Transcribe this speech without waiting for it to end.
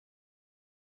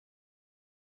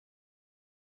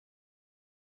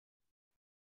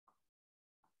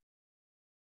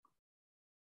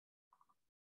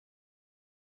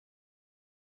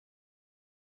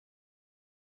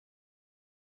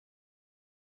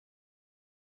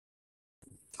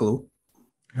Hello.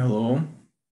 Hello,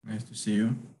 nice to see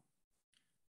you.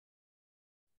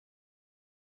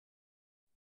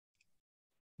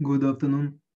 Good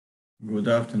afternoon. Good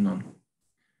afternoon.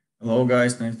 Hello,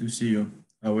 guys, nice to see you.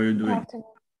 How are you doing?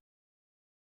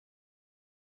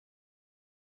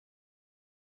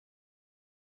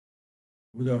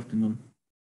 Good afternoon.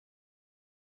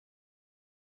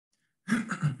 Good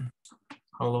afternoon.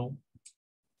 Hello.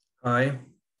 Hi.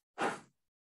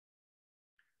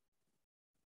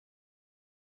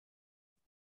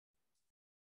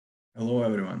 Hello,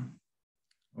 everyone.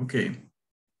 Okay.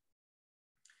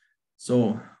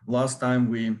 So last time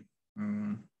we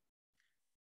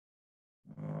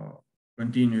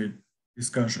continued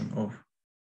discussion of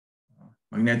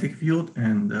magnetic field,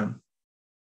 and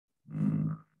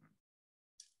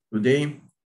today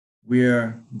we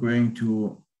are going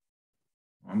to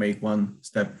make one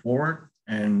step forward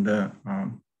and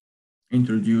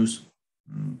introduce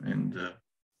and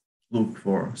look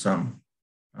for some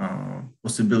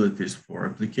possibilities for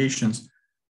applications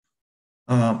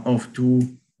of two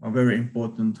very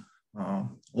important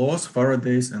laws,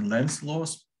 Faraday's and Lenz's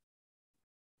laws,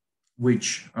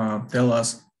 which tell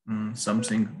us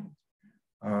something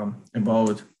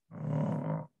about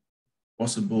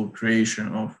possible creation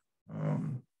of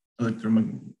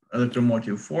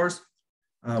electromotive force,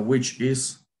 which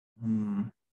is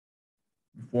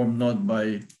formed not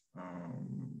by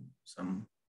some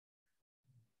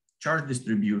charge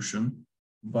distribution,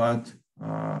 but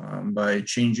by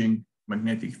changing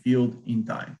magnetic field in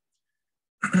time.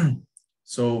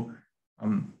 So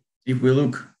if we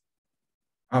look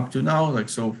up to now, like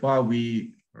so far,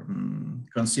 we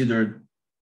considered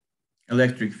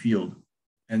electric field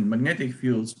and magnetic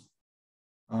fields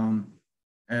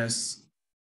as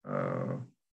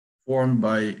formed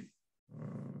by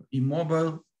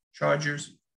immobile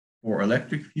charges for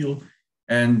electric field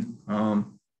and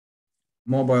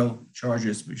mobile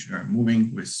charges which are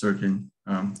moving with certain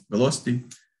velocity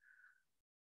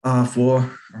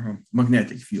for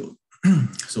magnetic field.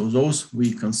 So those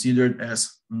we considered as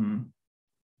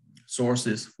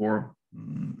sources for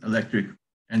electric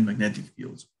and magnetic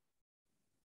fields.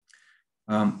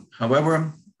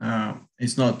 However,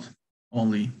 it's not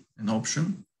only an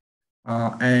option.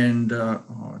 And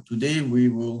today we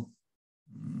will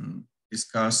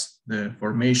discuss the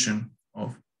formation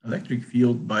of electric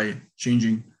field by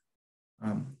changing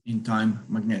in time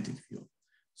magnetic field.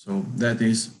 So that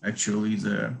is actually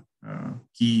the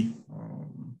key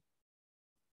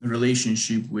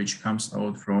relationship which comes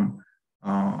out from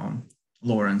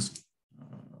Lorentz,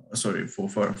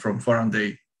 from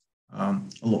Faraday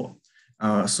law.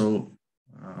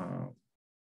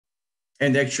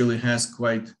 And actually has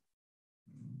quite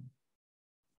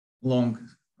long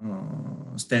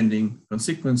standing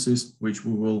consequences, which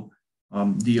we will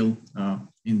deal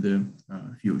in the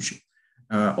future.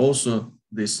 Also,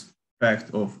 this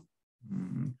fact of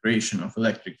creation of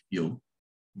electric field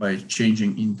by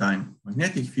changing in time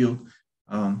magnetic field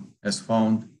has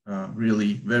found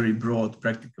really very broad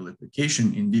practical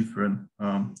application in different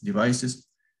devices.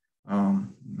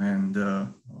 And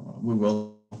we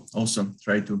will also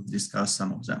try to discuss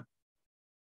some of them.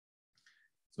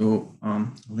 So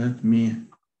let me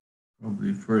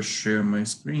probably first share my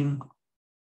screen.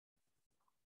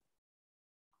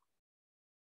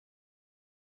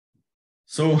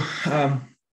 So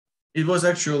it was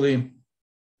actually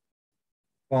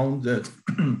found that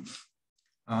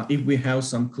if we have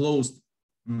some closed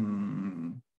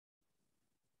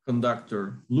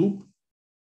conductor loop,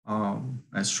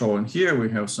 as shown here, we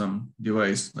have some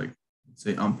device like, let's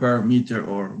say, ampere meter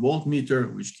or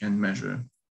voltmeter, which can measure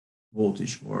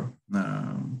voltage or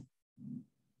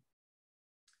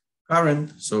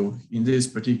current. So in this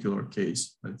particular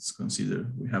case, let's consider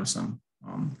we have some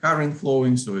current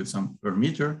flowing, so it's ampere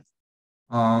meter.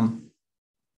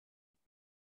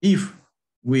 If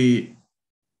we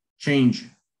change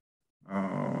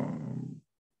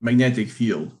magnetic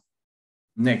field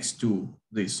next to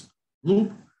this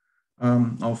loop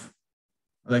of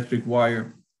electric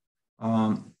wire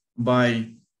by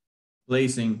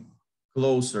placing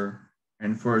closer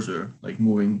and further, like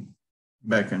moving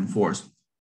back and forth,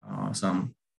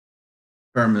 some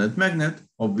permanent magnet,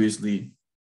 obviously,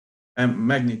 and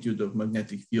magnitude of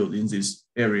magnetic field in this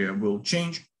area will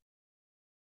change.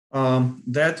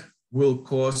 That will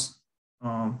cause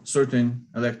certain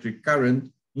electric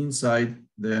current inside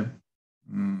the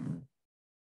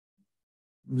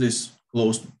this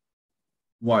closed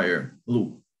wire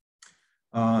loop.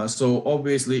 So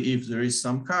obviously, if there is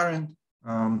some current,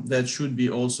 that should be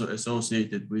also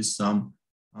associated with some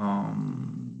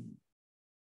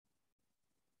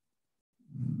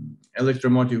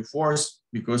electromotive force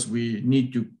because we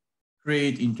need to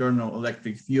create internal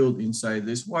electric field inside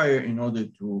this wire in order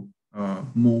to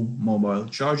move mobile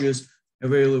charges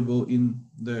available in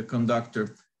the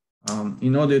conductor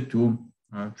in order to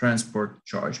transport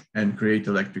charge and create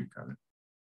electric current.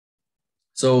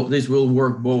 So this will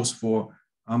work both for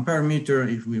ampere meter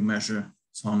if we measure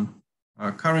some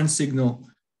current signal,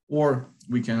 or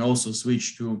we can also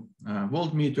switch to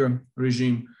voltmeter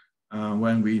regime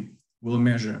when we will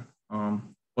measure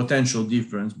potential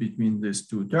difference between these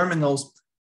two terminals.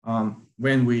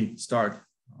 When we start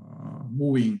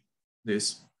moving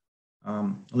this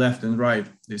left and right,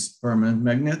 this permanent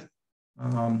magnet,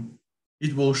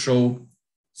 it will show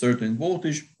certain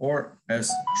voltage, or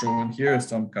as shown here,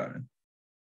 some current.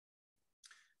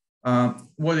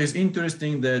 What is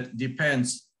interesting that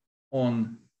depends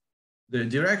on the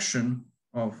direction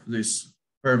of this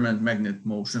permanent magnet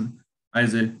motion,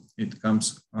 either it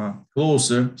comes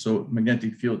closer, so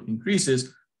magnetic field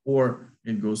increases, or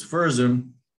it goes further,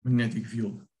 magnetic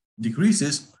field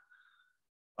decreases.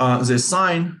 The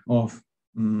sign of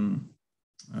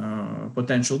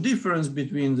potential difference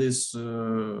between these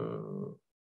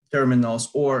terminals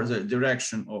or the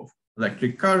direction of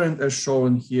electric current as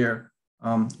shown here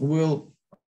will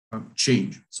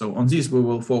change. So on this we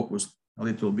will focus a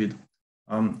little bit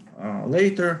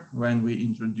later when we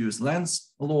introduce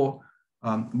Lenz's law.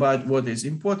 But what is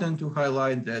important to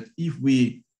highlight that if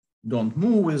we don't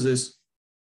move with this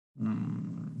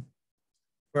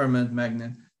permanent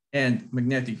magnet and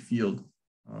magnetic field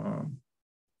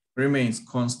remains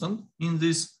constant in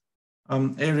this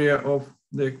area of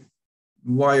the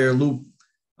wire loop,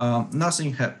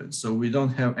 nothing happens. So we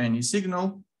don't have any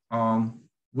signal,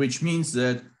 which means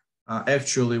that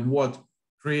actually what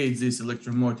creates this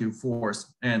electromotive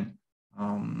force and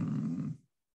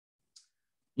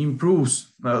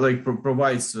improves,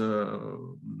 provides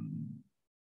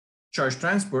charge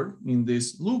transport in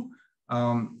this loop,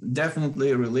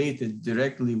 definitely related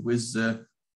directly with the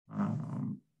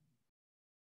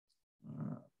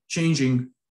changing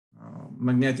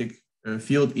magnetic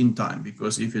field in time,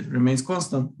 because if it remains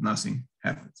constant, nothing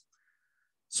happens.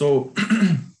 So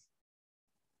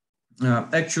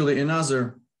actually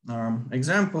another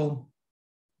example,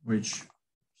 which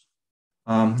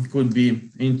could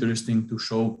be interesting to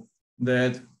show,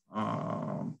 that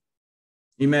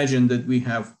imagine that we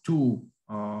have two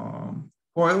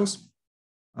coils,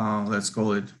 let's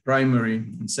call it primary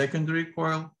and secondary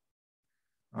coil,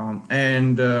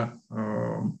 and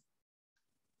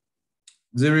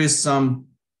there is some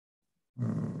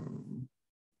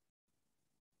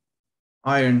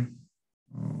iron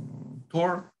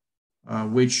core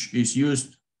which is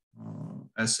used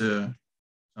as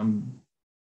some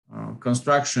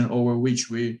construction over which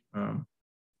we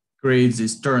create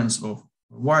these turns of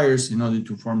wires in order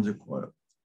to form the coil.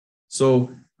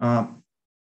 So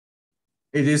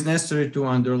it is necessary to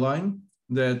underline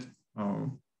that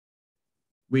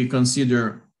we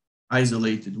consider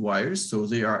isolated wires, so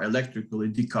they are electrically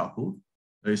decoupled.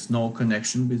 There is no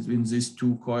connection between these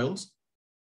two coils.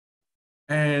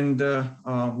 And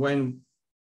when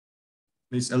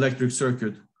this electric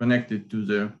circuit connected to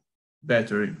the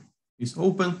battery is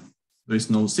open, there is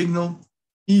no signal.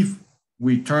 If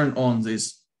we turn on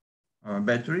this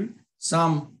battery,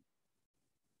 some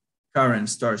current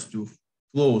starts to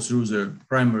flow through the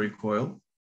primary coil.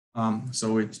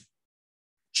 So it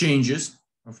changes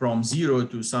from 0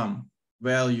 to some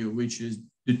value, which is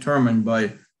determined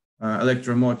by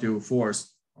electromotive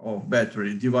force of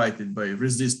battery divided by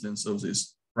resistance of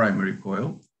this primary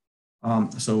coil.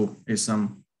 So it's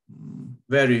some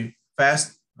very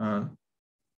fast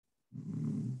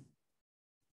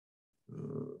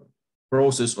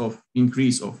process of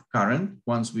increase of current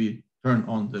once we turn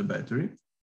on the battery.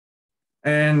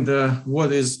 And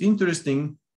what is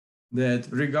interesting, that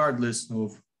regardless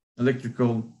of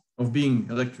being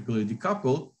electrically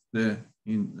decoupled,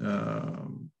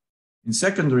 in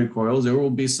secondary coils there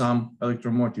will be some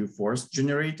electromotive force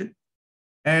generated,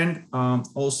 and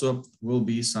also will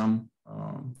be some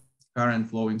current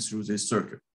flowing through this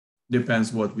circuit.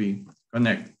 Depends what we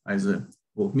connect, either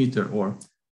voltmeter or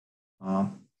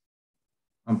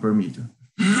ampere meter.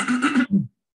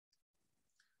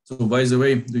 So by the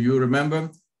way, do you remember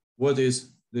what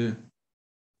is the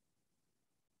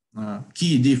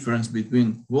key difference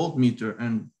between voltmeter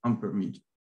and ampere meter?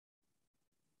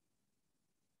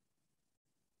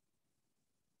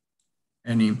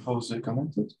 Any? How they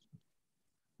connected?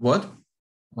 What?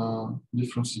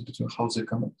 Differences between how they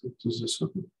connected to the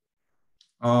circuit?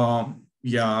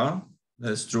 Yeah,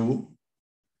 that's true.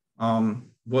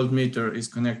 Voltmeter is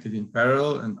connected in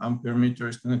parallel and ampere meter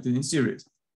is connected in series.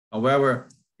 However,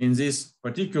 in this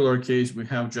particular case, we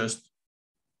have just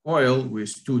coil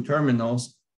with two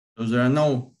terminals. So there are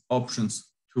no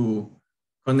options to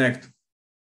connect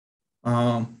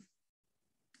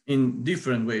in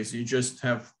different ways. You just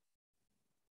have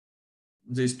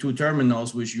these two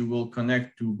terminals, which you will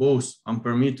connect to both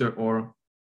ampermeter or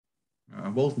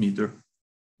voltmeter.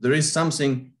 There is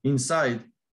something inside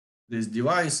this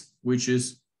device which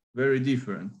is very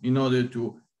different in order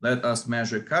to let us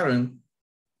measure current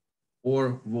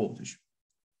or voltage.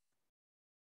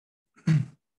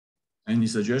 Any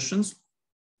suggestions?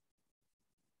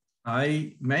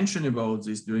 I mentioned about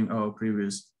this during our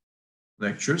previous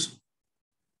lectures.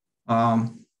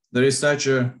 There is such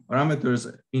a parameter as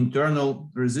internal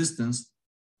resistance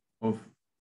of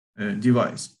a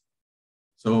device.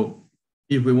 So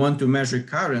if we want to measure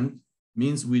current,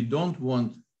 means we don't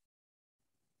want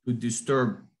to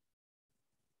disturb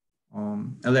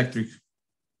electric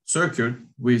circuit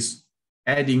with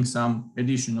adding some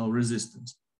additional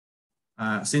resistance.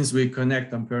 Since we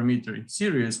connect ampermeter in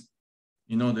series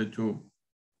in order to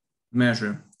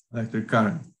measure electric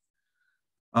current,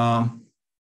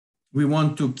 we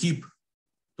want to keep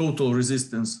total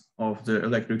resistance of the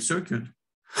electric circuit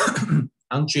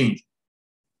unchanged.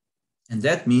 And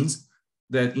that means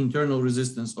that internal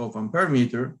resistance of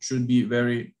ampermeter should be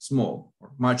very small,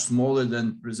 or much smaller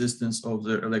than resistance of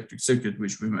the electric circuit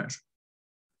which we measure.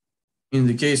 In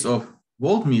the case of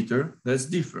voltmeter, that's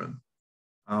different.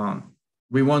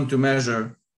 We want to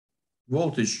measure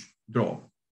voltage drop.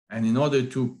 And in order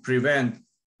to prevent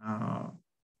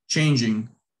changing,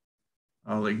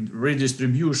 like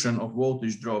redistribution of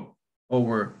voltage drop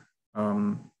over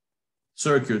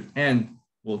circuit and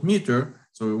voltmeter,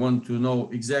 so we want to know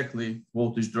exactly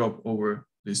voltage drop over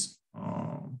this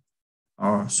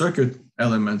our circuit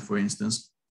element, for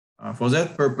instance. For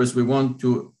that purpose, we want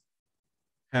to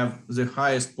have the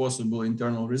highest possible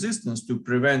internal resistance to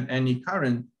prevent any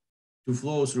current to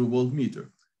flow through voltmeter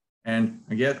and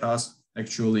get us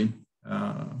actually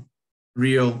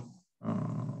real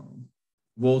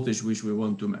voltage which we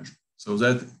want to measure. So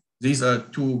that these are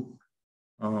two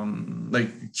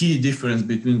like key difference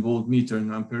between voltmeter and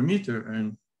ampermeter,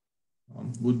 and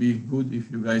would be good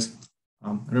if you guys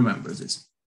remember this.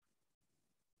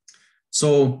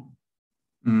 So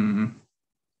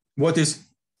what is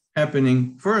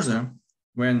happening further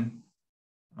when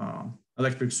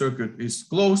electric circuit is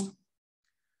closed?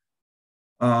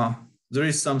 There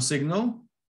is some signal,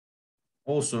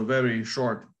 also very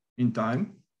short in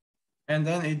time, and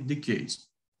then it decays.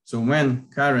 So when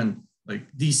current,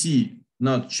 like DC,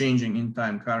 not changing in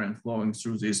time, current flowing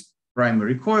through this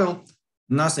primary coil,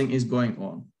 nothing is going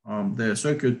on. The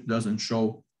circuit doesn't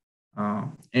show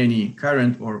any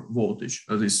current or voltage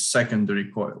of this secondary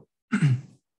coil.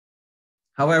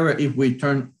 However, if we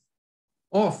turn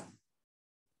off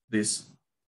this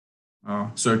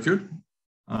circuit,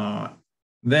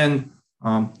 then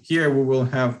here we will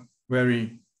have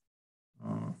very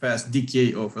fast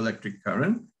decay of electric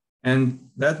current,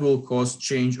 and that will cause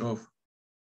change of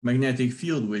magnetic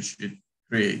field which it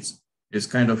creates. It's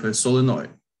kind of a solenoid,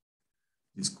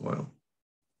 this coil.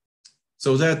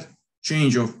 So that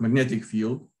change of magnetic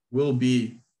field will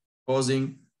be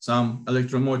causing some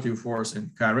electromotive force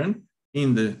and current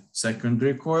in the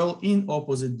secondary coil in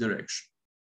opposite direction.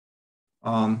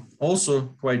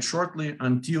 Also quite shortly,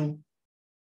 until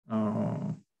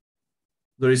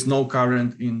there is no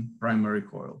current in primary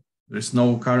coil. There is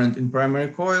no current in primary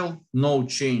coil, no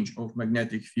change of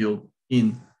magnetic field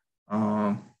in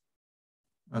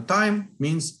time,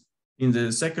 means in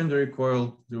the secondary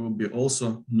coil, there will be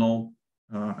also no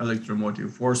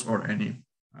electromotive force or any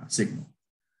signal.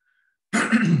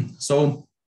 So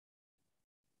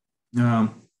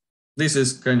this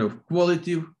is kind of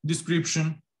qualitative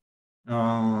description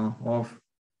of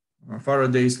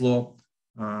Faraday's law,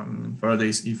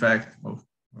 Faraday's effect of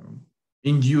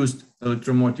induced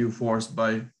electromotive force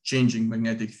by changing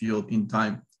magnetic field in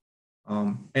time.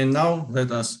 And now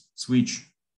let us switch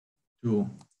to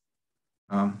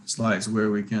slides where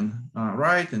we can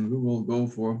write, and we will go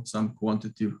for some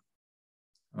quantitative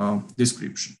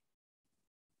description.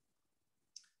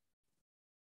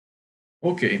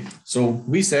 Okay, so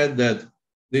we said that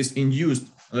this induced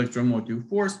electromotive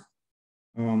force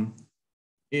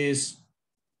is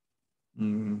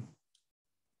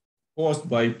caused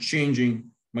by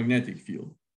changing magnetic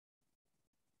field.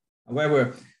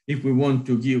 However, if we want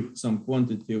to give some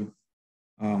quantitative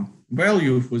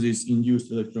value for this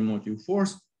induced electromotive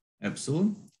force,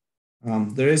 epsilon,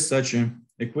 there is such an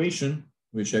equation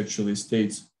which actually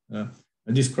states,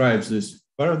 describes this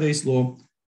Faraday's law.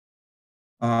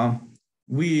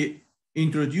 We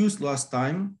introduced last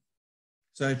time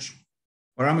such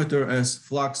parameter as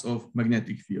flux of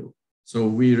magnetic field. So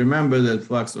we remember that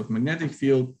flux of magnetic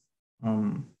field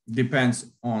depends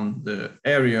on the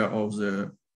area of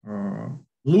the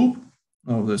loop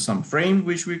of the some frame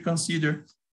which we consider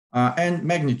and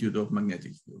magnitude of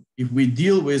magnetic field. If we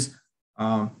deal with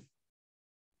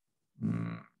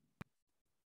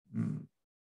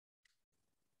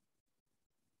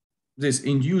this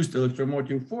induced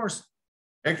electromotive force,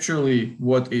 actually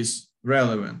what is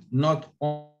relevant, not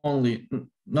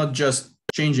just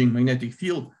changing magnetic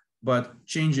field, but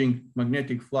changing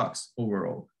magnetic flux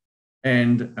overall.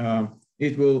 And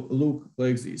it will look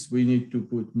like this. We need to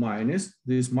put minus.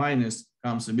 This minus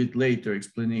comes a bit later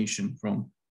explanation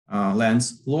from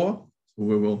Lenz's law. So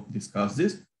we will discuss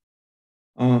this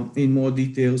in more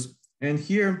details. And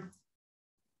here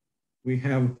we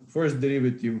have first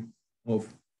derivative of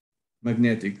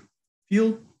magnetic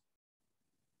field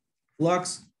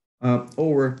flux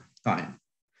over time.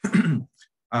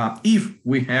 If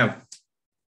we have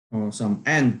some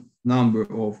n number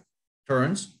of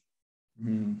turns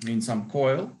in some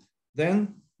coil,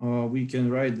 then we can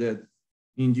write that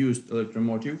induced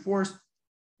electromotive force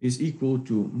is equal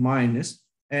to minus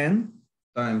n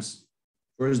times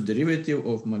first derivative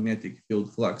of magnetic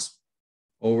field flux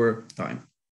over time.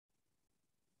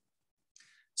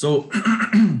 So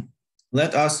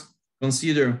let us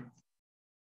consider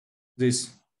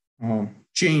this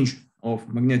change of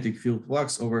magnetic field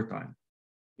flux over time.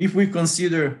 If we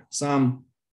consider some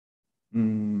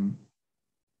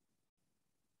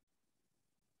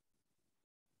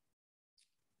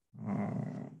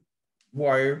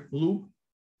wire loop,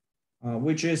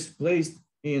 which is placed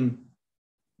in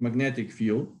magnetic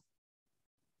field,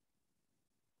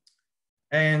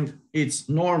 and it's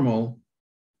normal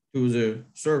to the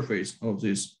surface of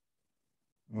this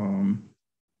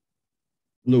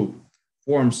loop,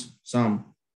 forms some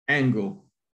angle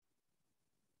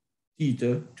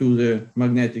theta to the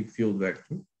magnetic field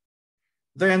vector.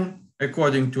 Then,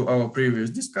 according to our previous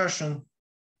discussion,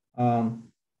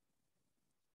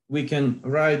 we can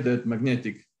write that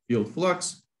magnetic field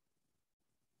flux,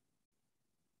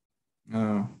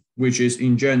 which is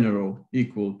in general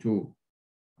equal to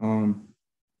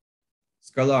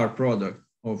scalar product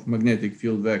of magnetic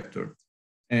field vector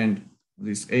and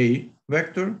this A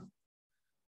vector.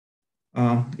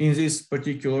 In this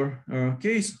particular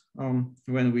case,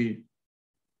 when we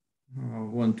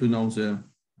want to know the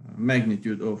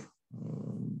magnitude of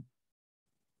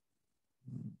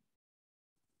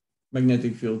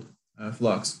magnetic field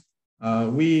flux,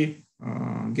 we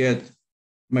get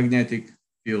magnetic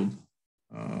field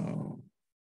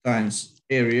times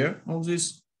area of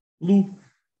this loop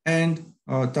and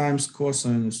times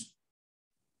cosinus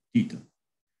theta.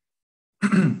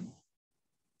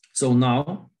 So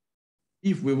now,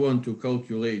 if we want to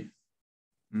calculate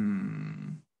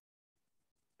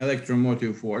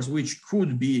electromotive force, which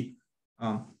could be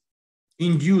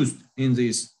induced in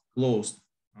this closed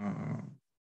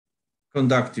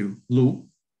conductive loop,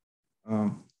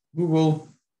 we will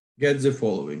get the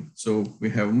following. So we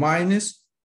have minus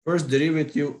first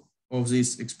derivative of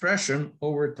this expression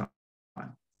over time.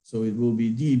 So it will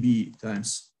be dB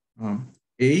times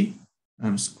A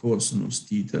times cosinus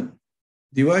theta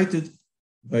divided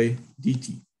by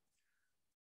dt.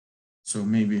 So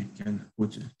maybe can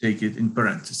take it in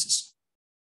parentheses.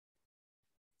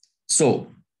 So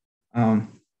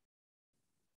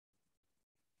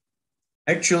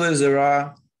actually there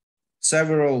are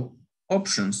several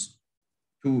options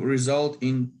to result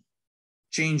in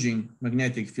changing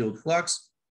magnetic field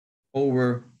flux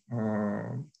over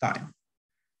time.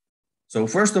 So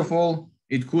first of all,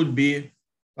 it could be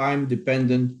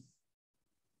time-dependent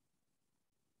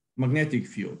magnetic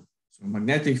field. So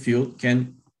magnetic field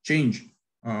can change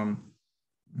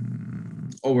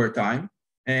over time.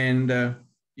 And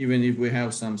even if we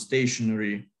have some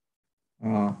stationary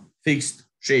fixed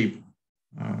shape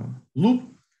loop,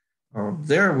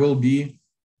 there will be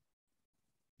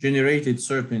generated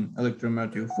certain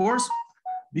electromotive force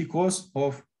because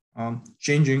of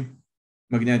changing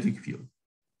magnetic field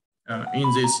in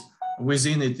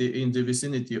the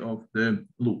vicinity of the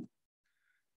loop.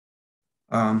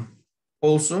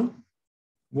 Also,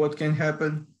 what can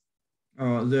happen?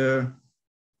 The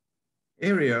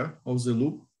area of the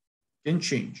loop can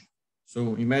change.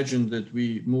 So imagine that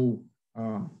we move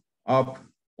up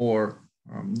or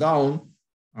down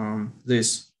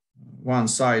this one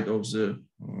side of the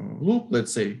loop.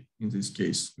 Let's say in this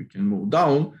case we can move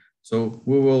down. So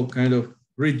we will kind of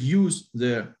reduce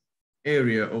the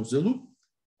area of the loop.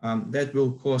 That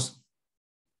will cause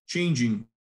changing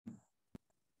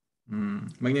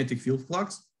magnetic field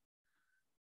flux.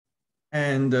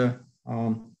 And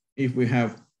if we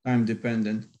have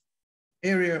time-dependent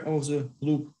area of the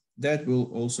loop, that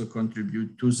will also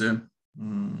contribute to the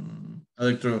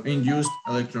induced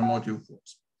electromotive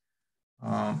force.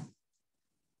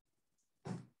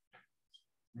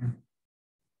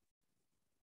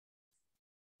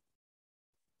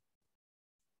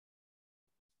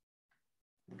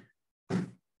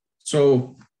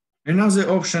 So another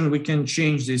option, we can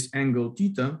change this angle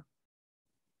theta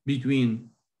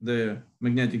between the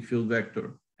magnetic field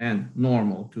vector and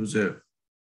normal to the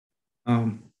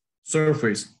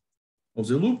surface of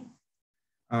the loop.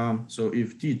 So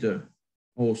if theta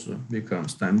also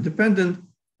becomes time dependent,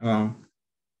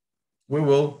 we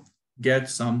will get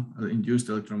some induced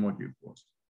electromotive force.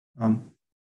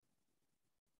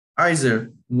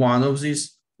 Either one of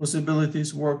these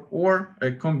possibilities work or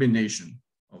a combination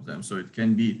of them. So it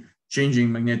can be changing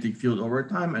magnetic field over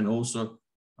time and also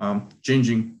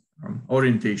changing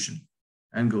orientation,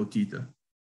 angle theta.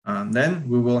 Then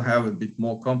we will have a bit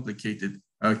more complicated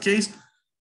case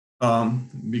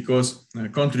because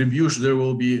there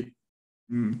will be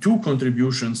two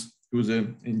contributions to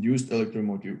the induced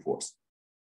electromotive force.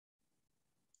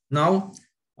 Now,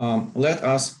 let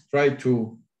us try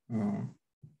to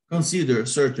consider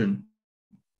certain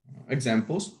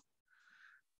examples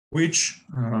which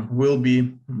will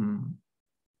be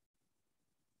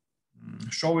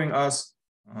showing us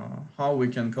how we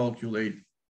can calculate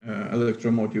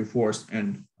electromotive force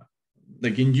and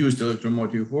like induced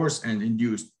electromotive force and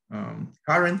induced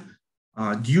current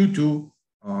due to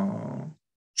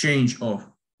change of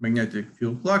magnetic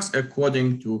field flux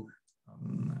according to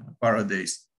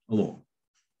Faraday's law.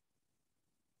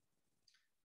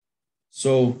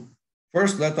 So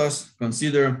first, let us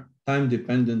consider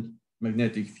time-dependent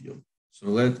magnetic field. So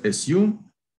let's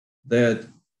assume that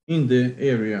in the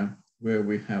area where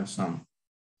we have some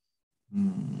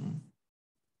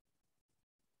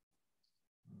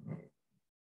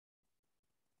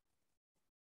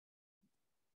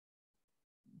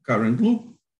current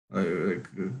loop, like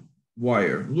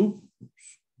wire loop.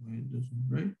 Oops, it doesn't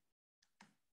right.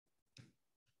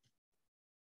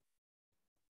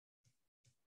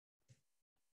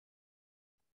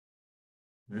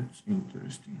 That's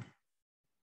interesting.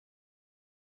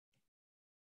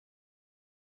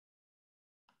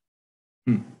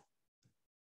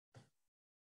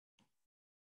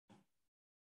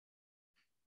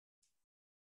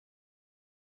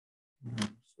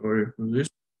 Sorry for this.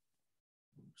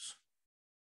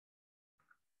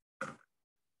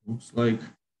 Looks like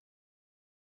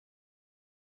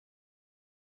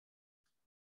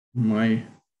my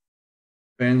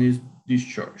pen is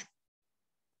discharged.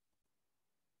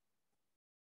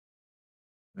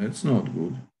 That's not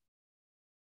good.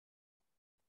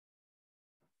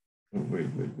 Oh, wait,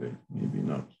 maybe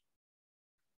not.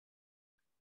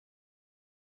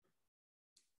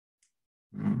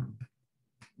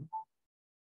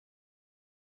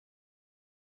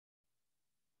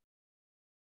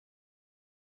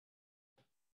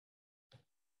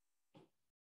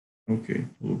 Okay,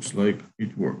 looks like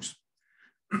it works.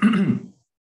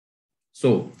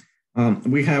 So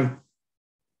we have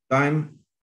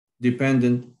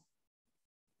time-dependent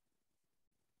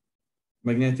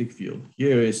magnetic field.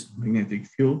 Here is magnetic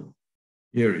field,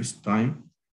 here is time,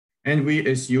 and we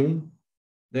assume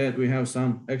that we have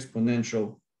some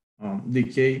exponential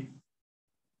decay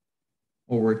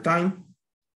over time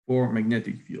for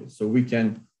magnetic field. So we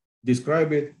can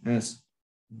describe it as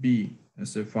B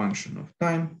as a function of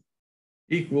time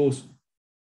equals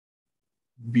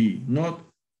B naught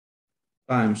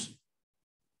times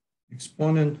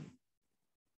exponent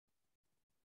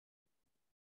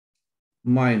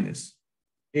minus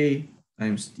A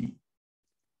times T.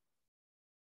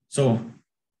 So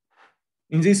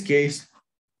in this case,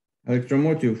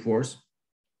 electromotive force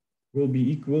will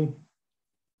be equal,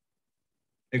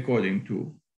 according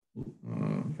to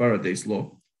Faraday's law,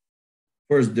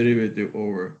 first derivative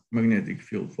over magnetic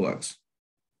field flux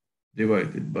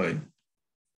divided by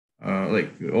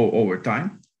over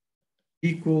time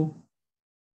equal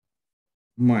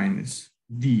minus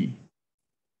D.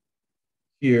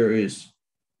 Here is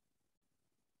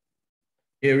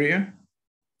area,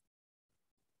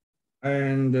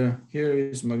 and here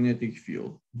is magnetic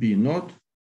field B naught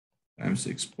times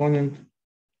exponent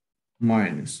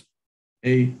minus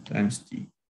A times T.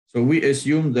 So we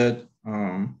assume that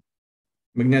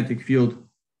magnetic field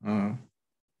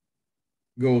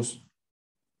goes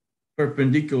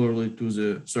perpendicularly to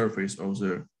the surface of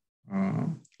the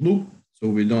loop, so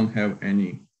we don't have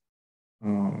any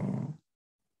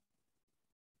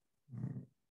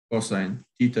cosine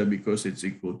theta because it's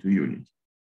equal to unity.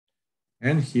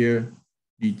 And here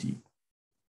dt.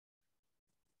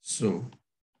 So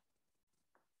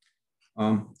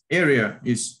area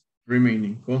is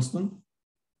remaining constant.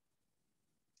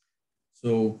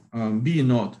 So B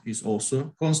naught is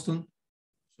also constant.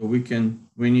 So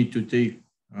we need to take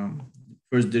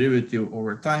first derivative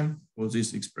over time for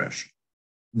this expression.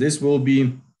 This will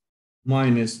be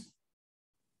minus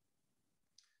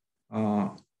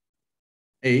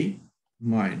A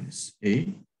minus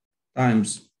A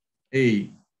times A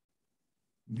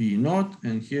B naught,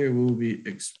 and here will be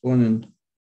exponent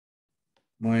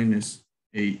minus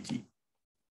AT.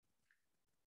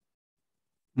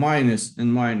 Minus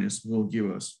and minus will give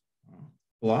us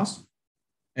plus,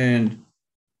 and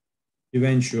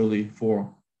eventually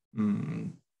for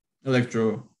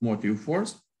electromotive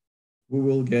force, we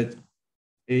will get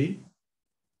A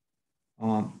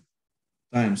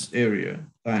times area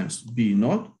times B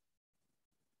naught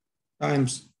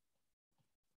times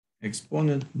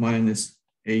exponent minus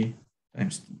A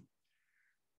times T.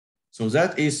 So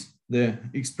that is the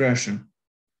expression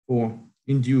for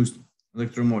induced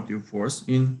electromotive force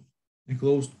in a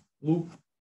closed loop.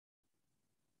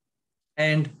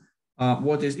 And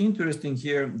what is interesting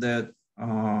here that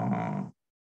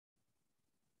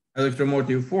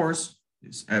electromotive force,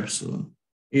 this epsilon,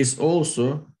 is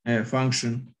also a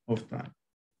function of time,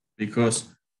 because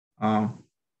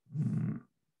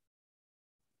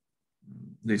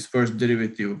this first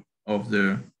derivative of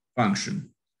the function,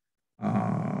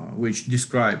 which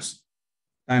describes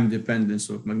time dependence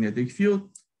of magnetic field,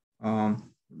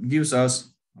 gives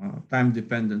us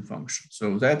time-dependent function.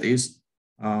 So that is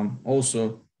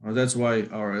also, that's why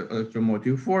our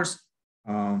electromotive force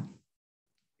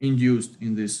induced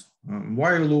in this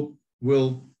wire loop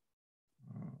will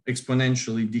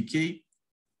exponentially decay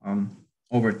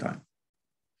over time.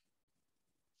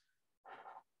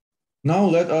 Now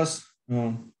let us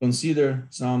consider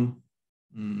some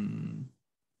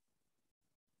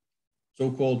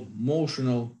so-called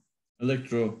motional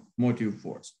electromotive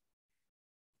force.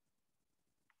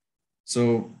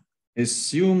 So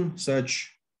assume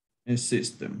such a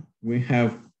system. We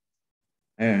have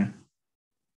a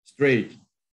straight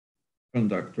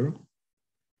conductor,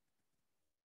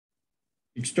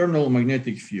 external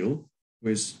magnetic field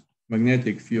with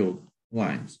magnetic field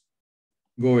lines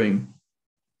going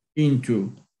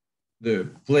into the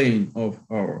plane of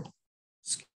our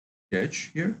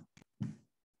sketch here.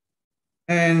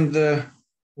 And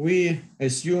we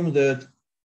assume that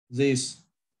this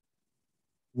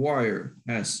wire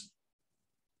has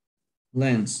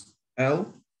length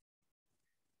L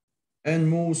and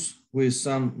moves with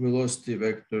some velocity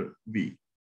vector V.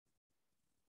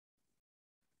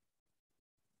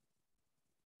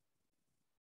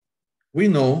 We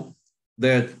know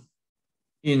that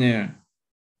in a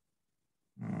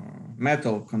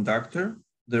metal conductor,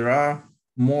 there are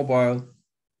mobile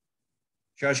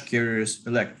charge carriers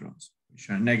electrons, which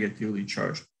are negatively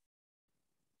charged.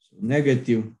 So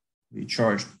negatively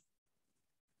charged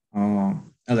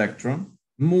electron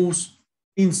moves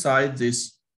inside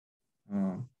this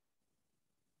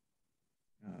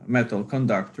metal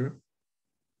conductor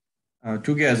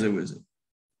together with it.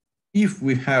 If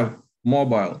we have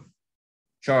mobile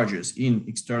charges in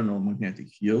external magnetic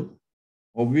field,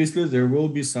 obviously there will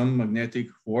be some magnetic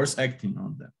force acting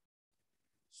on them.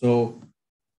 So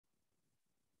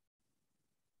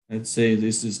let's say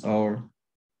this is our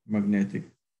magnetic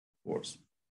force.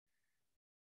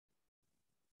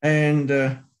 And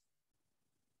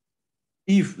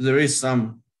if there is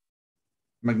some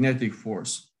magnetic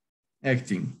force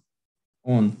acting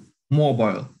on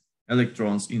mobile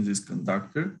electrons in this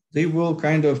conductor, they will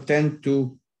kind of tend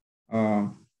to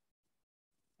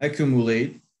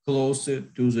accumulate closer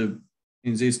to the,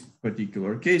 in this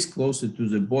particular case, closer to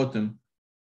the bottom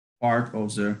part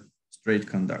of the straight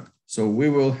conductor. So we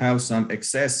will have some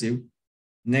excessive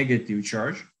negative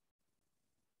charge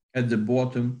at the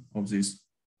bottom of this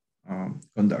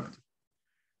conductor.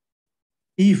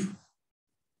 If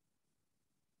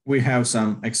we have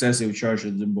some excessive charge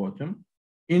at the bottom,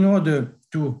 in order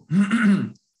to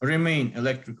remain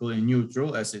electrically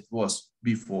neutral as it was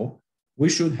before, we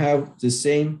should have the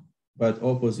same but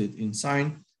opposite in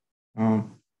sign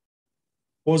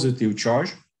positive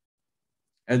charge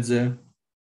at the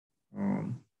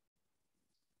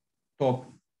top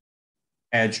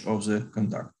edge of the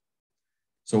conductor.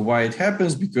 So why it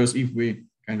happens? Because if we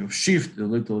kind of shift a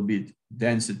little bit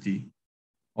density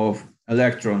of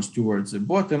electrons towards the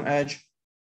bottom edge,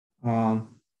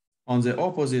 on the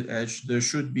opposite edge, there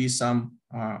should be some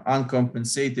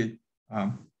uncompensated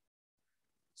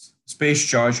space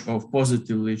charge of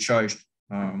positively charged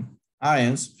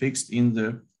ions fixed in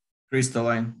the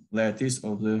crystalline lattice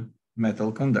of the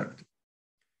metal conductor.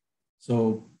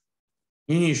 So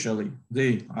initially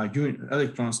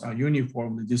electrons are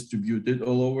uniformly distributed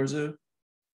all over the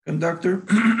conductor.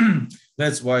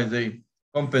 That's why they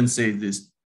compensate this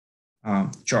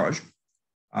charge.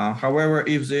 However,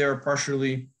 if they are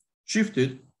partially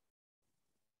shifted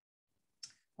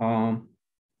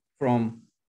from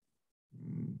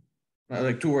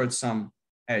like towards some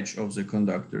edge of the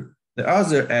conductor, the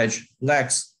other edge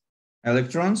lacks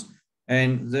electrons,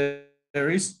 and there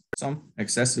is some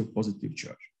excessive positive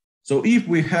charge. So if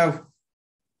we have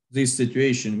this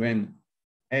situation when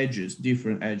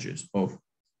different edges of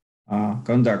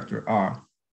conductor are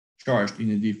charged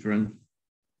in a different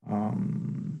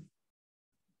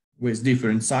with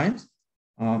different signs,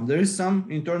 there is some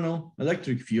internal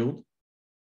electric field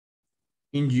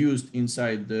induced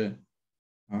inside the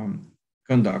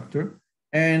conductor,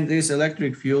 and this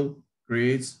electric field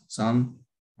creates some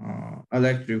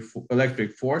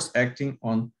electric force acting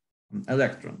on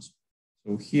electrons.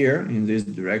 So here in this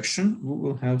direction, we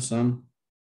will have some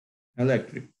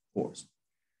electric force.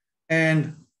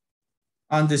 And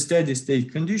on the steady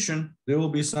state condition, there will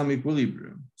be some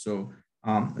equilibrium. So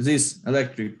this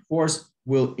electric force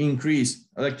will increase,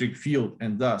 electric field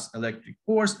and thus electric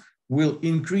force will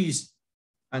increase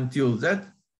until that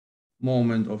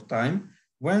moment of time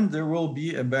when there will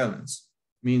be a balance.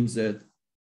 Means that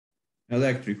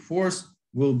electric force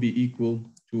will be equal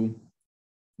to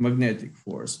magnetic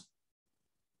force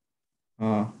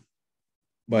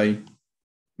by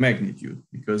magnitude,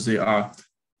 because they are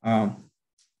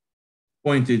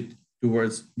pointed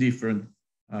towards different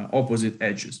opposite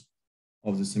edges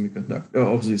of the semiconductor,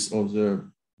 of the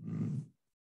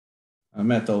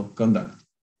metal conductor.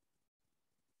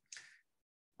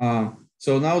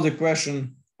 So now the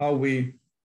question, how we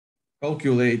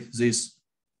calculate this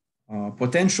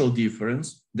potential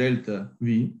difference, delta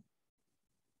V,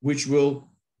 which will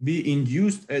be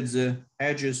induced at the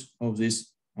edges of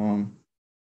this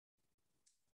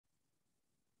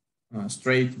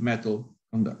straight metal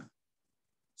conductor.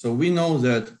 So we know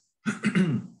that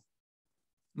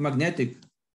magnetic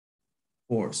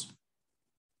force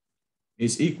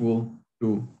is equal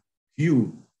to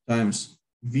Q times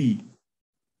V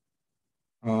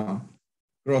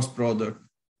cross product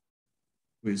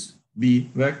with B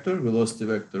vector, velocity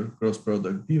vector, cross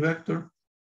product B vector,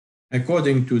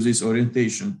 according to this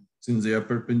orientation, since they are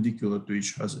perpendicular to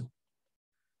each other.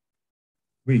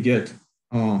 We get,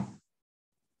 we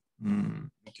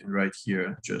can write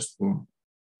here just for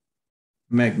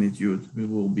magnitude, it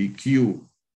will be Q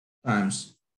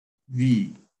times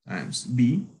V times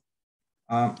B.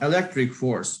 Electric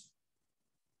force,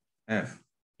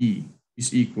 Fe,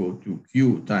 is equal to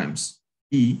Q times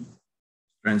E,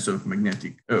 strength of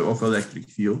electric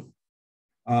field.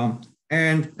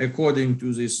 And according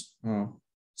to this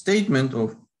statement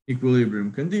of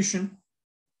equilibrium condition,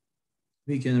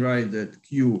 we can write that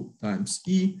Q times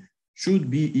E should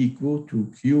be equal to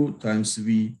Q times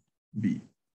VB.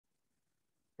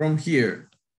 From here,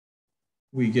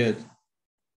 we get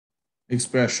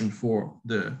expression for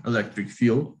the electric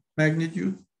field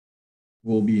magnitude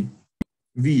will be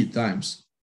V times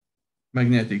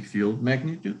magnetic field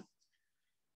magnitude.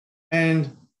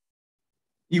 And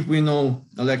if we know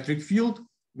electric field,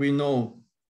 we know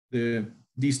the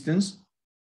distance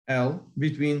L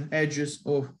between edges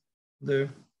of the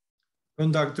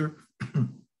conductor.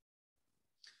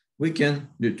 We can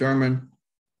determine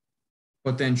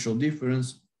potential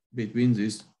difference between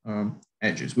these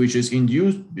edges, which is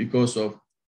induced because of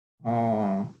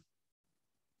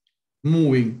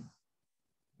moving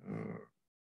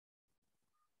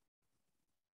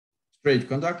straight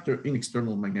conductor in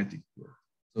external magnetic field.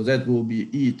 So that will be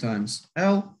E times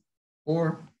L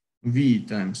or V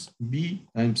times B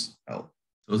times L.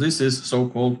 So this is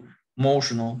so-called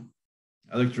motional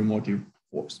electromotive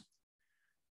force.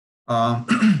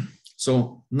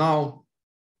 So now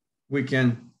we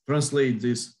can translate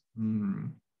this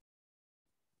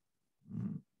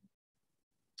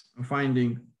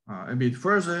finding a bit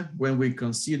further when we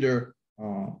consider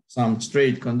some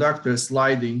straight conductor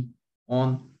sliding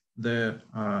on the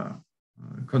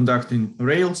conducting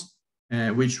rails,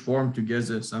 which form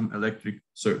together some electric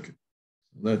circuit.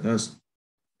 Let us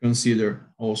consider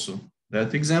also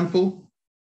that example.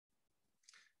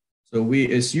 So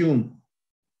we assume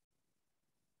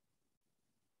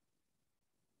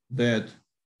that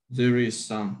there is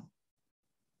some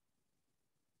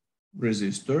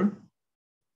resistor,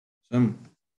 some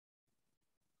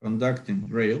conducting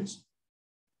rails.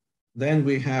 Then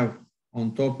we have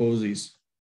on top of this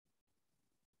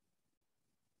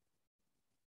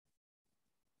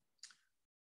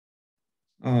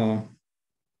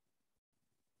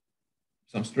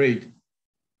some straight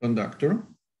conductor.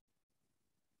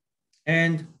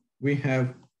 And we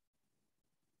have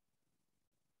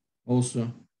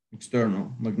also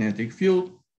external magnetic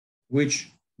field,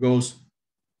 which goes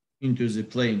into the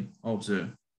plane of the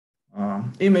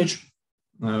image,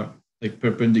 like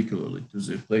perpendicularly to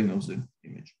the plane of the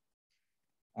image.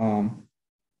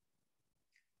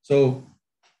 So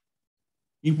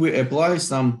if we apply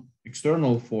some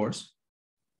external force,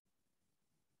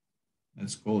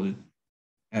 let's call it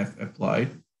F applied,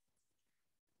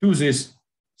 to this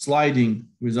sliding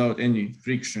without any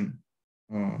friction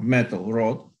metal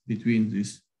rod between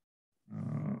these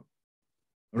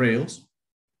rails,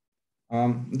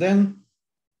 then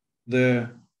the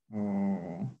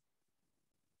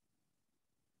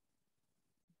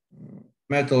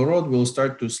metal rod will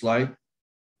start to slide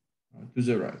to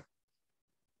the right.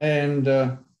 And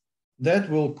that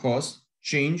will cause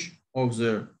change of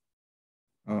the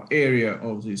area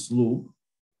of this loop,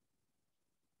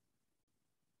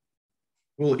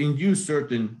 will induce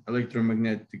certain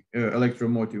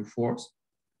electromotive force,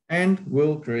 and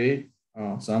will create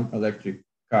some electric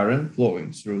current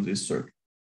flowing through this circuit.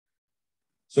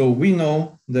 So we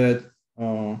know that,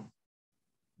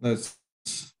 let's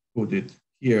put it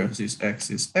here, this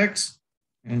axis X,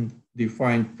 and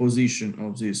define position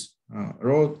of this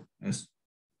rod as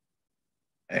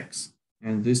X,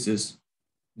 and this is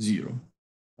 0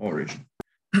 origin.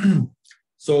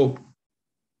 So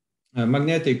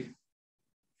magnetic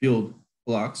field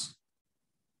flux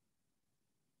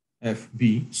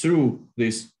FB through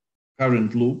this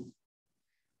current loop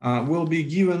will be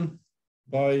given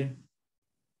by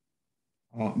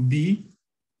B,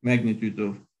 magnitude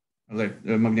of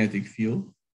magnetic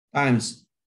field, times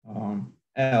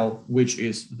L, which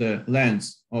is the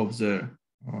length of the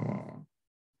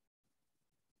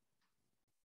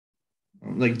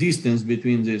like distance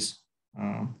between these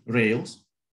rails,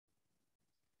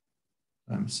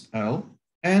 times L,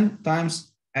 and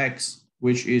times X,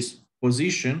 which is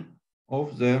position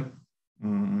of the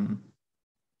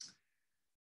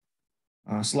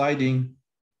sliding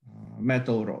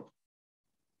metal rod.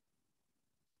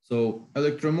 So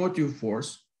electromotive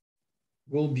force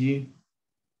will be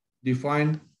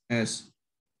defined as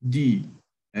dFB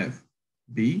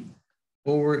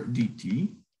over dt.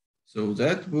 So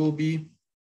that will be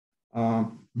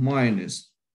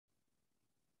minus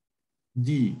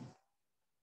dBLX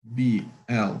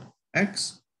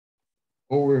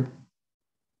over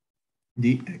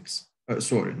dx.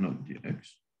 Sorry, not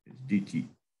dx, it's dt.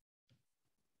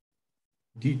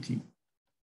 dt.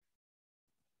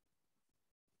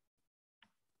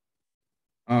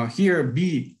 Here,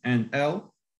 B and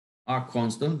L are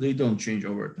constant. They don't change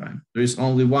over time. There is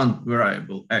only one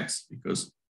variable, X,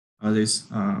 because this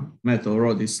metal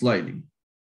rod is sliding.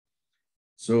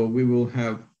 So we will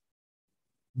have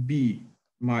B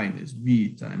minus B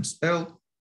times L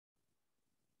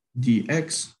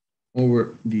dx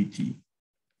over dt.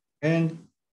 And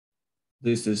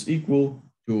this is equal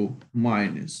to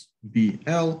minus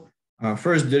BL.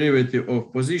 First derivative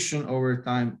of position over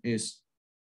time is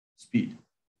speed.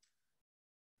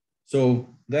 So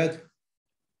that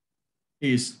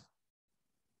is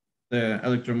the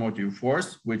electromotive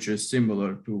force, which is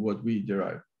similar to what we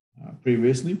derived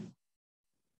previously.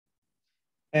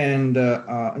 And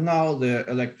now the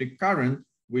electric current,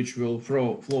 which will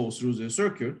flow through the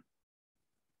circuit,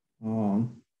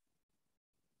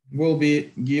 will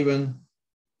be given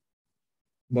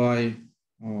by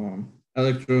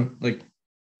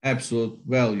absolute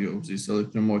value of this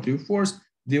electromotive force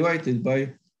divided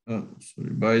by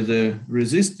the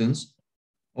resistance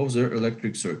of the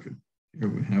electric circuit. Here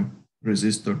we have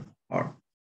resistor R.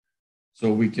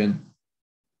 So we can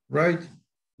write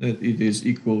that it is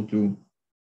equal to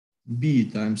B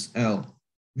times L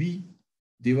V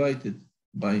divided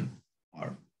by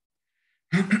R.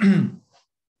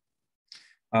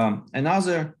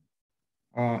 Another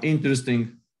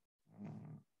interesting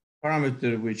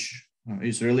parameter which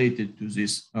is related to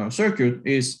this circuit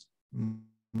is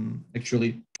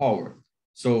actually power.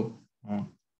 So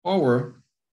power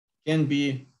can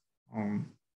be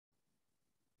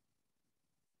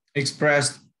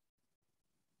expressed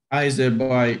either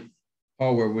by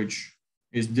power which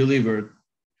is delivered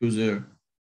to the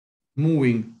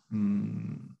moving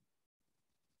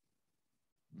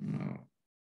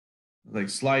like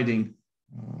sliding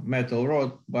metal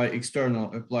rod by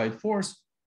external applied force.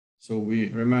 So we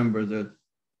remember that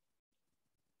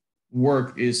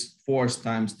work is force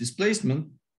times displacement,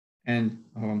 and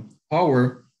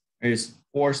power is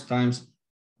force times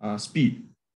speed.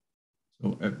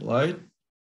 So applied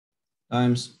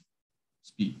times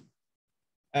speed.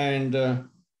 And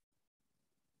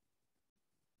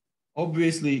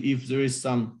obviously, if there is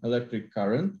some electric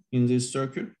current in this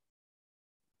circuit,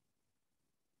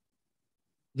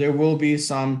 there will be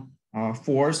some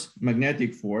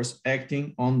magnetic force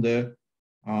acting on the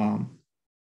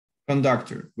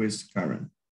conductor with current.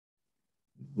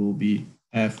 It will be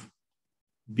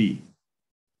FB.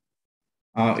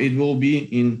 It will be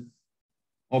in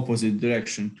opposite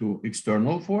direction to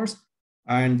external force,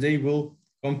 and they will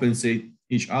compensate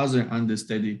each other under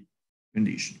steady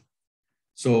condition.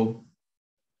 So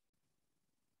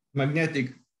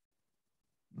magnetic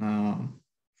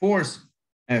force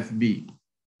FB,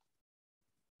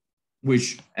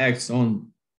 which acts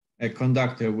on a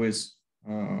conductor with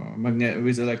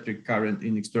electric current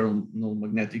in external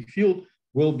magnetic field,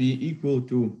 will be equal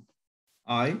to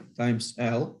I times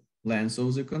L, length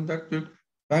of the conductor,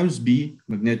 times B,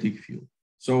 magnetic field.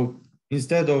 So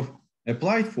instead of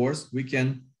applied force, we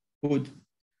can put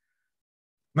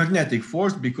magnetic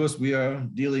force, because we are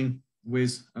dealing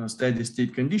with a steady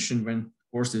state condition when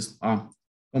forces are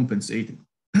compensated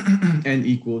and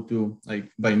equal to,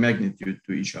 like, by magnitude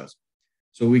to each other.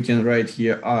 So we can write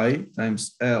here I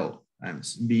times L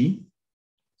times B.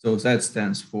 So that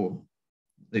stands for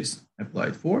this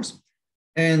applied force.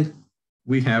 And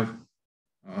we have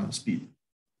speed.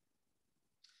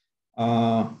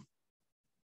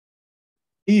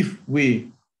 If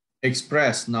we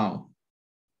express now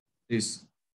this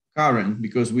current,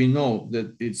 because we know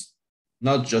that it's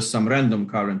not just some random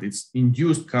current, it's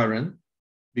induced current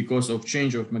because of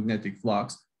change of magnetic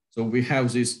flux. So we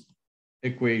have this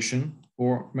equation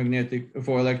for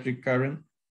electric current,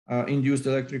 induced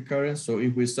electric current. So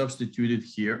if we substitute it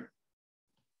here,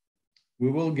 we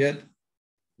will get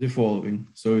the following.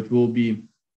 So it will be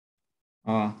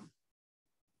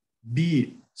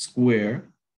B square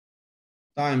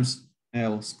times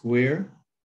L square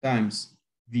times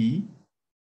V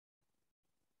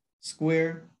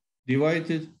square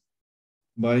divided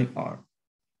by R.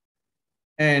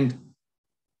 And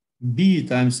B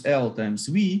times L times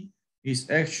V is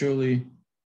actually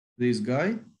this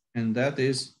guy, and that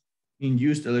is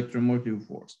induced electromotive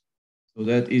force. So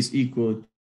that is equal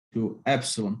to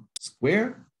epsilon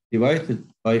square divided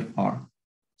by R.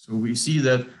 So we see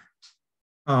that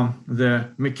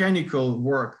the mechanical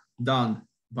work done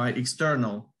by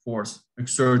external force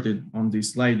exerted on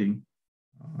this sliding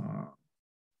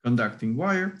conducting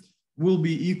wire will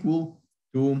be equal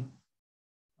to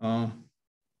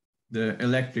the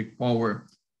electric power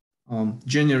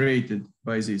generated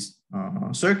by this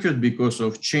circuit because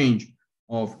of change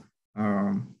of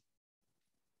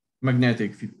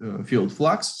magnetic field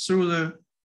flux through the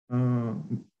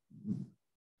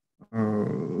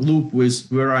loop with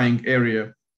varying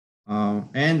area,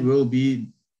 and will be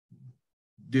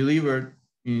delivered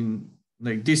in,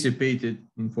 like, dissipated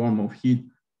in form of heat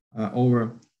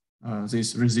over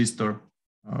this resistor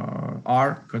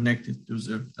R connected to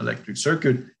the electric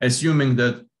circuit, assuming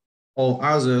that all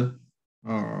other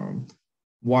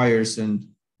wires and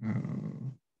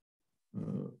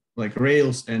like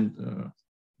rails and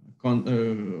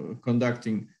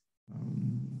conducting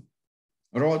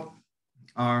rod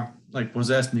are, like,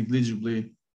 possess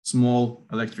negligibly small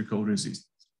electrical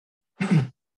resistance.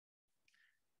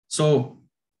 So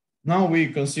now we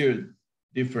consider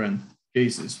different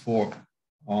cases for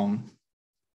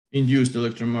induced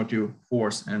electromotive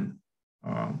force and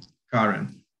current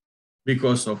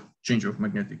because of change of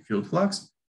magnetic field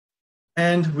flux.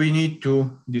 And we need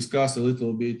to discuss a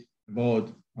little bit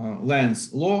about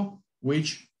Lenz's law,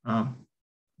 which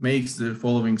makes the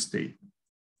following statement,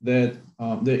 that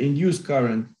the induced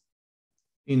current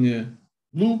in a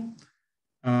loop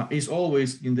is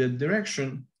always in the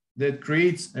direction that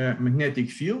creates a magnetic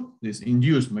field, this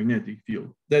induced magnetic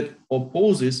field, that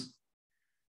opposes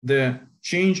the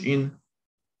change in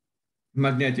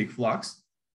magnetic flux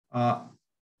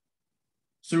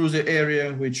through the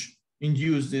area which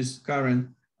induced this current,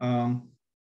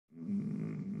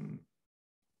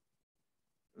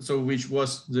 so which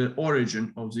was the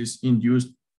origin of this induced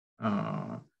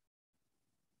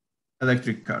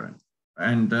electric current.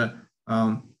 And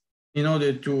in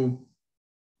order to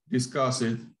discuss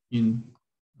it in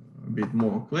a bit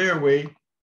more clear way,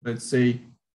 let's say,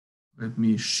 let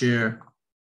me share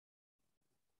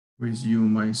with you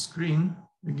my screen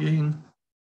again.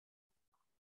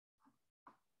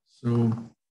 So,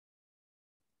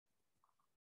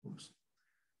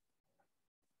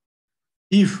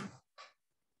 if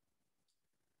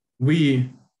we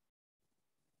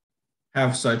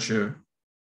have such a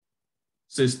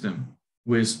system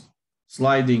with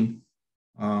sliding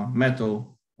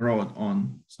metal rod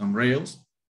on some rails,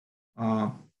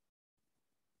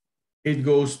 it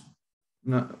goes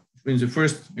in the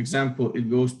first example, it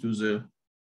goes to the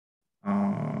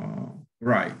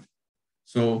right.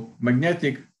 So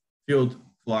magnetic field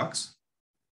flux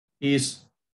is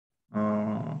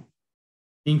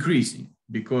increasing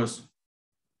because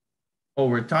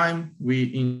over time we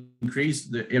increase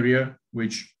the area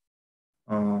which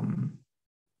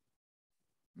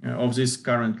of this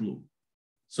current loop.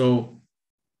 So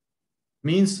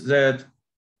means that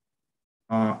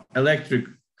electric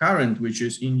current which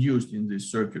is induced in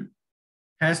this circuit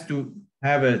has to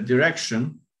have a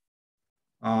direction,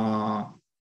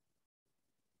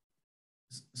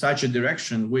 such a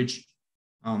direction which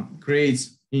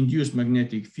creates induced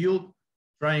magnetic field,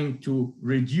 trying to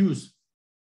reduce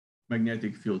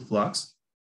magnetic field flux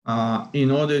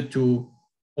in order to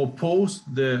oppose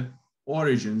the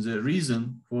origin, the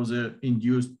reason for the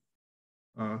induced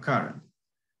current.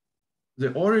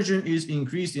 The origin is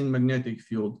increased in magnetic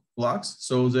field flux,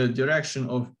 so the direction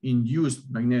of induced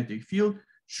magnetic field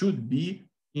should be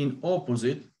in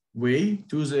opposite way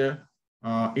to the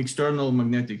external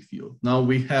magnetic field. Now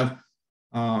we have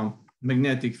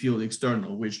magnetic field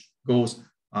external, which goes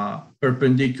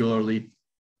perpendicularly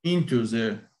into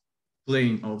the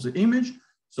plane of the image.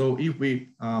 So if we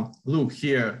look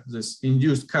here, this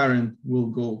induced current will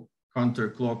go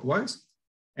counterclockwise,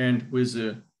 and with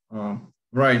the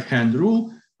right-hand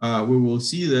rule, we will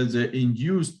see that the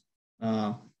induced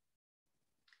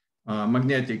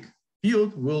magnetic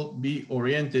field will be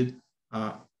oriented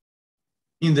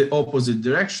in the opposite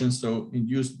direction. So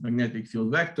induced magnetic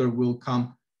field vector will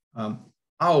come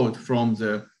out from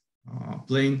the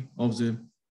plane of the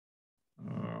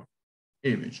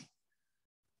image.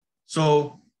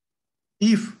 So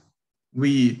if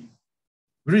we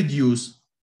reduce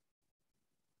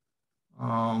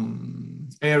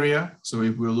area, so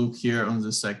if we look here on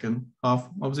the second half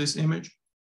of this image,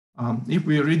 if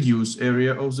we reduce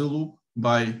area of the loop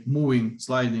by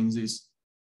sliding this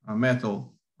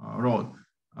metal rod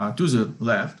to the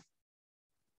left,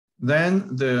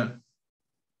 then the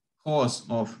cause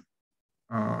of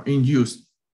induced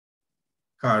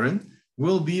current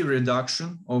will be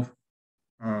reduction of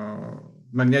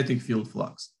magnetic field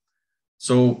flux.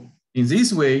 So in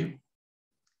this way,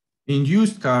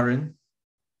 induced current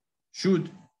should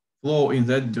flow in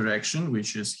that direction,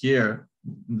 which is here,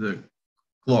 the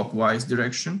clockwise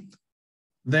direction,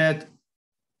 that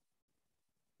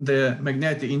the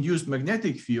induced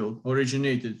magnetic field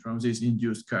originated from this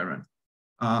induced current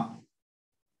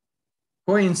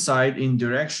coincide in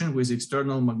direction with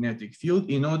external magnetic field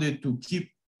in order to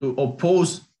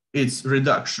oppose its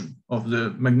reduction of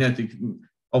the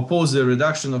oppose the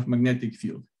reduction of magnetic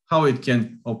field. How it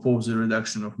can oppose the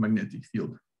reduction of magnetic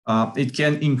field? It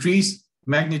can increase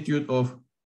magnitude of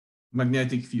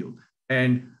magnetic field.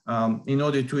 And in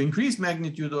order to increase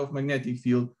magnitude of magnetic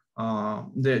field,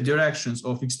 the directions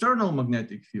of external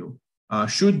magnetic field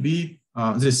should be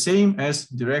the same as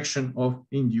direction of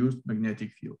induced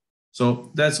magnetic field.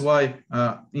 So that's why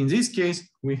in this case,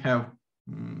 we have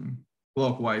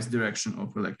clockwise direction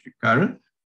of electric current.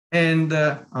 And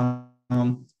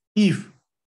if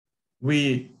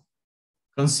we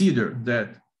consider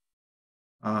that,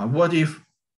 what if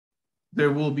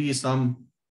there will be some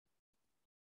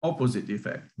opposite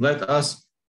effect? Let us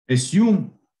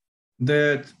assume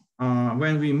that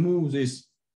when we move this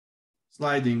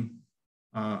sliding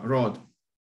rod,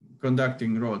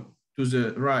 conducting rod to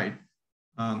the right,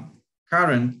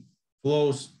 current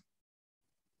flows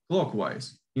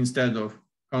clockwise instead of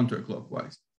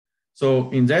counterclockwise. So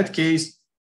in that case,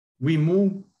 we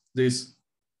move this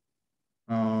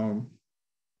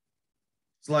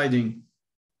sliding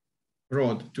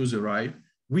rod to the right,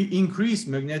 we increase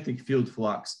magnetic field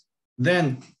flux,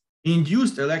 then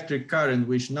induced electric current,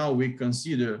 which now we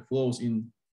consider flows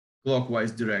in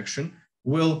clockwise direction,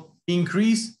 will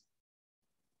increase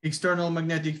external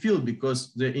magnetic field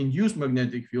because the induced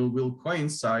magnetic field will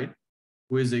coincide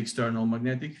with the external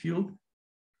magnetic field.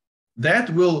 That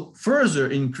will further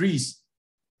increase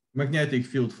magnetic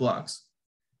field flux,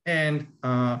 and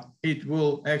it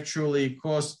will actually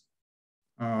cause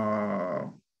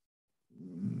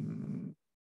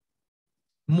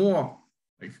more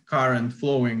current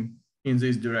flowing in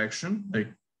this direction, like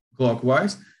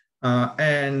clockwise,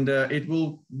 and it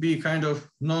will be kind of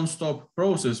non-stop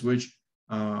process, which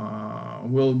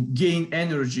will gain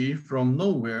energy from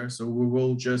nowhere. So we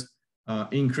will just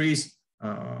increase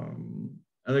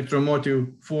electromotive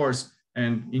force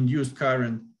and induced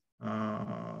current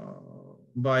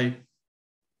by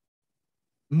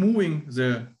moving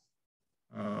the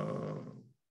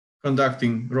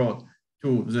conducting rod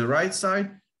to the right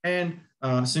side, and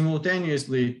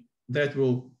simultaneously that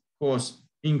will cause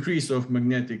increase of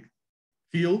magnetic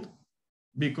field,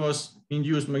 because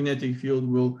induced magnetic field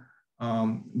will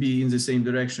be in the same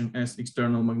direction as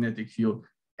external magnetic field.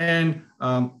 And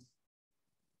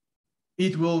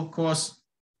it will cause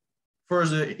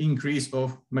further increase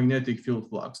of magnetic field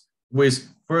flux with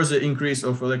further increase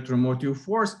of electromotive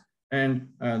force, and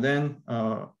then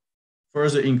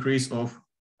further increase of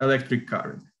electric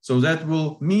current. So that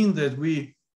will mean that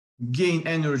we gain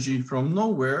energy from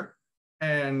nowhere,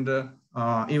 and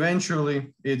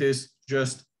eventually it is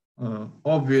just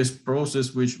obvious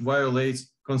process which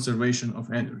violates conservation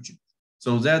of energy.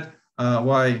 So that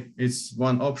why it's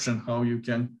one option how you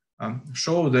can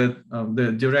show that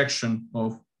the direction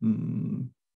of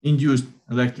induced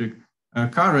electric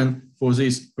current for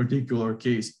this particular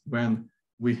case when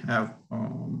we have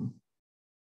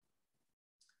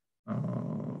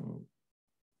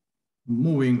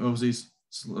moving of this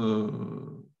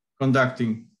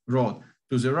conducting rod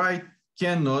to the right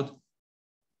cannot,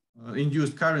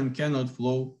 induced current cannot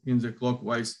flow in the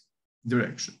clockwise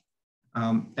direction.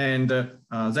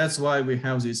 That's why we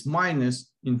have this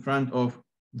minus in front of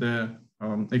the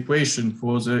equation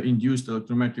for the induced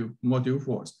electromotive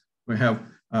force. We have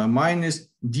minus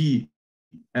dFB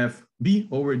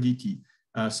over dt.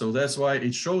 So that's why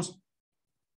it shows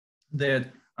that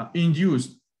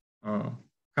induced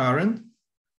current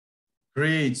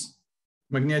creates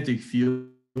magnetic field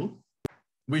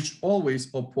which always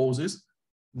opposes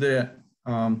the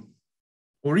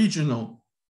original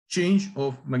change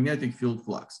of magnetic field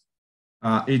flux.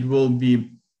 It will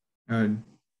be in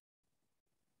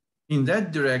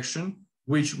that direction,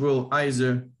 which will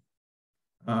either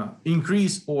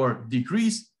increase or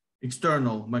decrease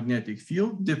external magnetic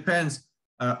field, depends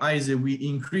either we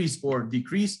increase or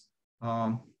decrease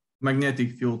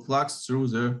magnetic field flux through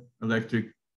the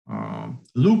electric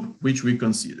loop, which we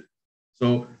consider.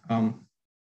 So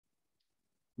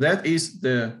that is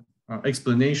the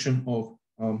explanation of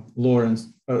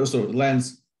Lenz's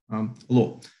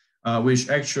law, which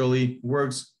actually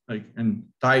works like and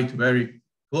tied very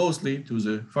closely to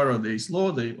the Faraday's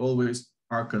law. They always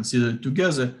are considered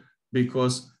together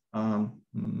because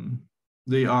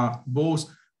they are both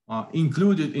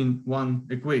included in one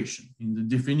equation in the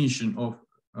definition of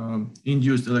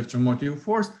induced electromotive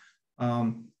force,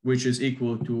 which is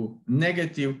equal to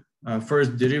negative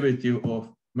first derivative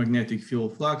of magnetic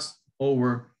field flux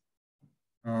over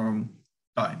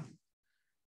time.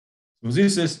 So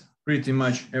this is pretty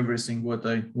much everything what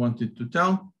I wanted to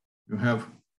tell. You have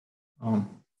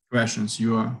questions,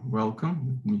 you are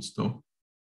welcome. Let me stop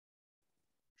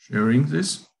sharing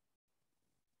this.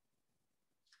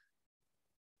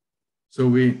 So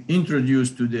we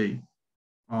introduced today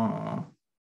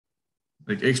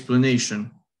like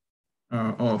explanation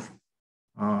of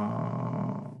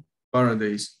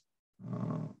Faraday's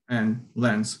and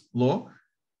Lenz's law,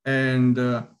 and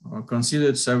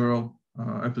considered several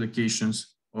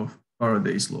applications of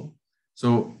Faraday's law.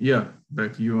 So yeah,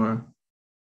 Beck, you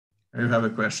have a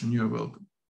question, you are welcome.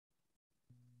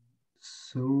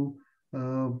 So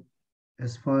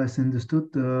as far as understood,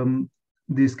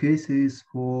 this case is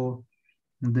for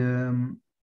the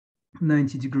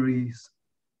 90 degrees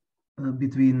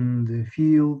between the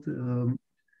field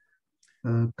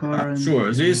current.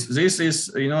 Sure, this is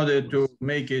in order to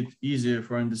make it easier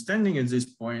for understanding at this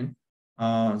point.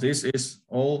 This is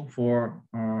all for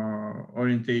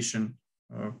orientation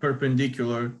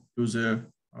perpendicular to the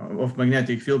of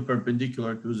magnetic field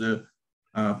perpendicular to the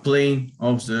plane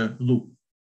of the loop.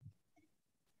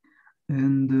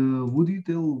 And would you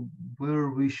tell where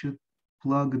we should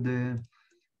plug the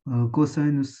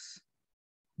cosinus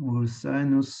or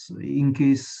sinus in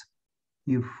case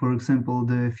if, for example,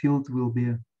 the field will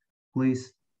be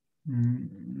placed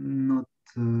not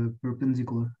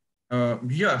perpendicular?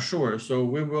 Yeah, sure. So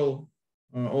we will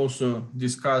also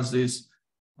discuss this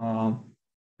a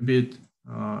bit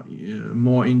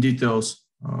more in details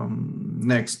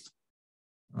next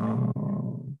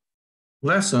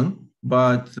lesson.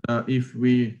 But if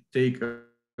we take a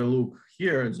look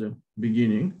here at the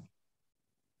beginning,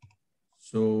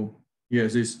 so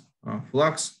yes, this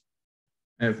flux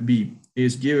FB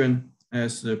is given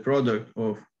as the product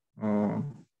of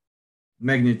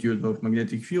magnitude of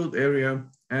magnetic field area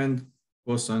and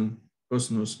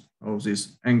cosinus of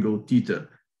this angle theta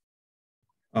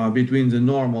between the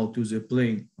normal to the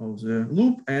plane of the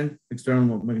loop and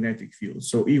external magnetic field.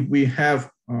 So if we have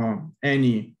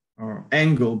any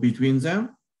angle between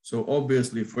them, so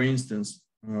obviously, for instance,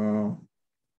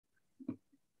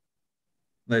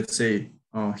 let's say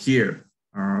here,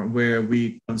 where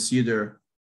we consider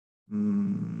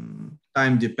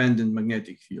time-dependent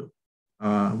magnetic field,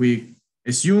 we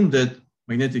assume that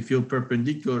magnetic field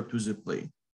perpendicular to the plane.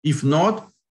 If not,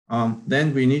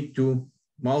 then we need to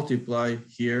multiply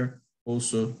here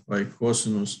also by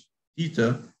cosinus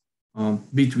theta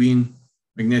between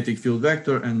magnetic field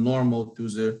vector and normal to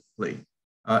the plane.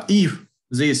 If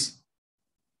this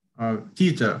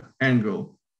theta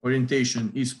angle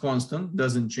orientation is constant,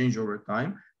 doesn't change over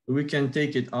time, we can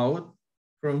take it out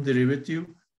from derivative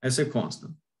as a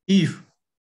constant. If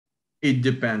it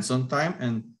depends on time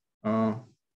and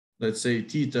let's say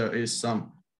theta is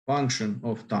some function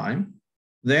of time,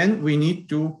 then we need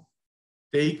to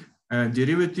take a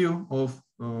derivative of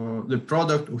the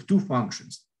product of two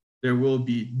functions. There will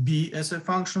be b as a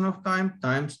function of time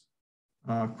times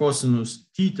cosinus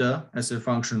theta as a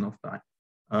function of time.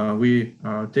 We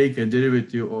take a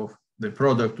derivative of the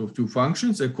product of two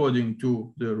functions according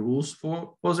to the rules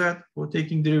for that, for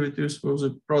taking derivatives for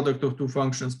the product of two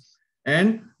functions,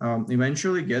 and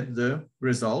eventually get the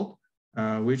result,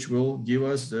 which will give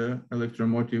us the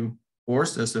electromotive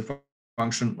force as a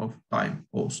function of time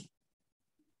also.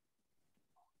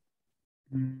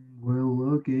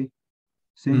 Well, okay.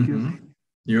 Thank you.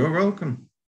 You're welcome.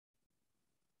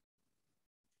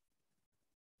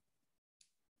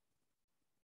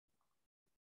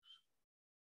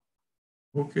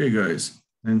 Okay, guys,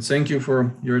 and thank you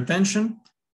for your attention.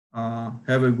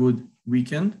 Have a good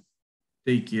weekend.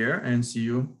 Take care and see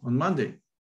you on Monday.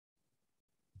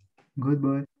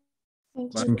 Goodbye.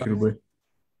 Thank you. Bye.